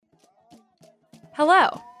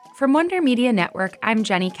Hello! From Wonder Media Network, I'm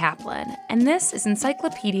Jenny Kaplan, and this is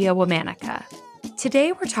Encyclopedia Womanica.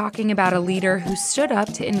 Today we're talking about a leader who stood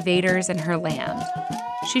up to invaders in her land.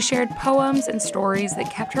 She shared poems and stories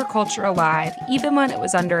that kept her culture alive even when it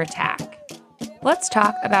was under attack. Let's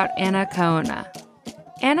talk about Anacaona.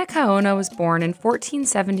 Anacaona was born in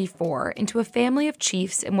 1474 into a family of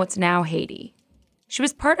chiefs in what's now Haiti. She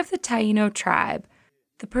was part of the Taino tribe,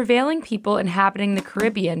 the prevailing people inhabiting the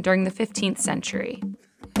Caribbean during the 15th century.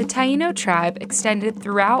 The Taino tribe extended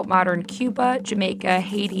throughout modern Cuba, Jamaica,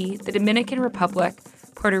 Haiti, the Dominican Republic,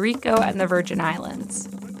 Puerto Rico, and the Virgin Islands.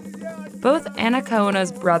 Both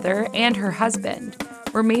Anacaona's brother and her husband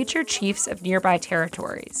were major chiefs of nearby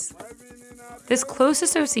territories. This close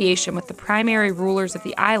association with the primary rulers of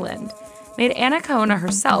the island made Anacaona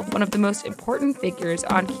herself one of the most important figures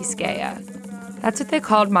on Quisqueya. That's what they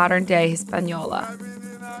called modern-day Hispaniola.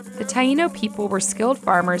 The Taino people were skilled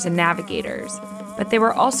farmers and navigators, but they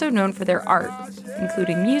were also known for their art,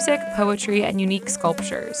 including music, poetry, and unique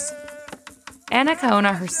sculptures.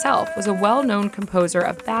 Anacaona herself was a well-known composer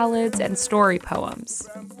of ballads and story poems.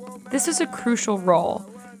 This was a crucial role,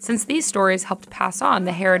 since these stories helped pass on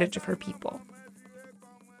the heritage of her people.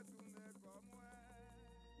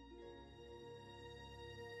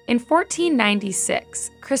 In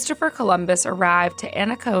 1496, Christopher Columbus arrived to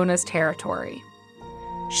Anacaona's territory.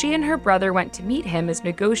 She and her brother went to meet him as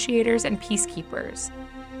negotiators and peacekeepers,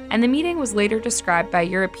 and the meeting was later described by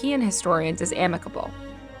European historians as amicable.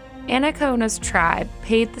 Anacaona's tribe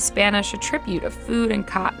paid the Spanish a tribute of food and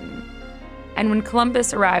cotton, and when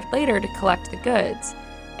Columbus arrived later to collect the goods,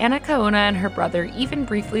 Anacaona and her brother even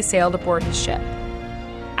briefly sailed aboard his ship.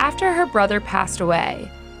 After her brother passed away,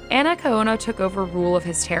 Anacaona took over rule of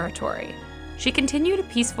his territory. She continued a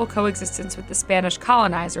peaceful coexistence with the Spanish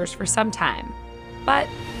colonizers for some time, but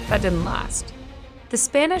that didn't last. The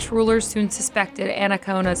Spanish rulers soon suspected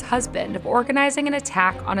Anacaona's husband of organizing an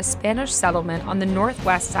attack on a Spanish settlement on the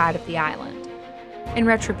northwest side of the island. In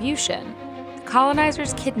retribution, the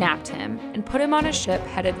colonizers kidnapped him and put him on a ship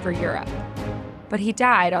headed for Europe. But he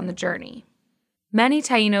died on the journey. Many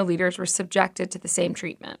Taino leaders were subjected to the same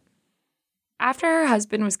treatment. After her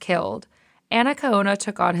husband was killed, Anacaona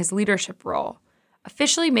took on his leadership role,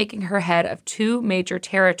 officially making her head of two major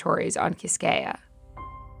territories on Quisqueya.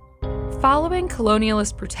 Following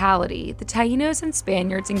colonialist brutality, the Taínos and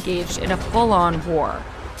Spaniards engaged in a full-on war.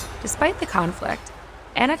 Despite the conflict,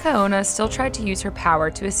 Anacaona still tried to use her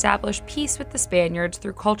power to establish peace with the Spaniards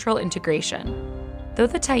through cultural integration. Though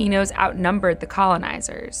the Taínos outnumbered the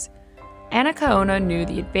colonizers, Anacaona knew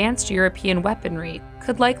the advanced European weaponry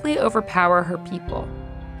could likely overpower her people.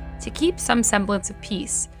 To keep some semblance of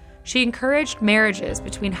peace, she encouraged marriages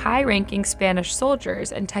between high-ranking Spanish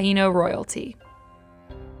soldiers and Taino royalty.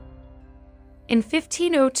 In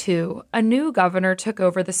 1502, a new governor took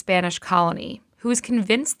over the Spanish colony, who was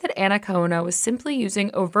convinced that Anacaona was simply using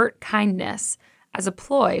overt kindness as a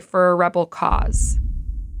ploy for a rebel cause.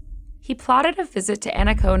 He plotted a visit to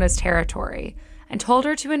Anacaona's territory and told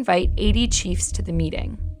her to invite 80 chiefs to the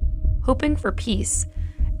meeting. Hoping for peace,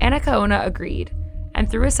 Anacaona agreed and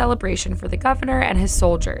threw a celebration for the governor and his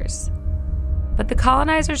soldiers. But the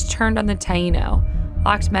colonizers turned on the Taino,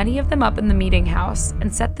 locked many of them up in the meeting house,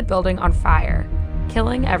 and set the building on fire,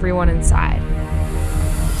 killing everyone inside.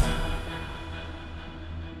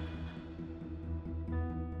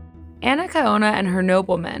 Anacaona and her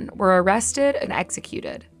noblemen were arrested and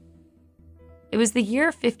executed. It was the year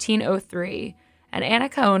 1503, and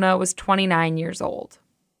Anacaona was 29 years old.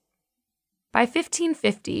 By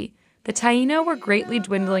 1550, the Taino were greatly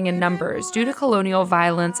dwindling in numbers due to colonial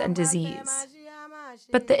violence and disease.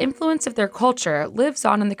 But the influence of their culture lives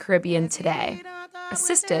on in the Caribbean today,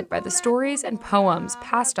 assisted by the stories and poems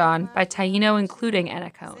passed on by Taino, including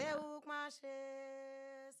Anacaona.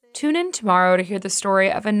 Tune in tomorrow to hear the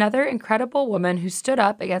story of another incredible woman who stood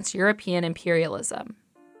up against European imperialism.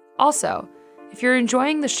 Also, if you're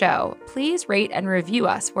enjoying the show, please rate and review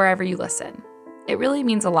us wherever you listen. It really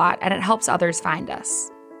means a lot, and it helps others find us.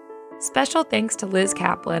 Special thanks to Liz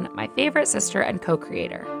Kaplan, my favorite sister and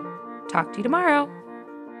co-creator. Talk to you tomorrow.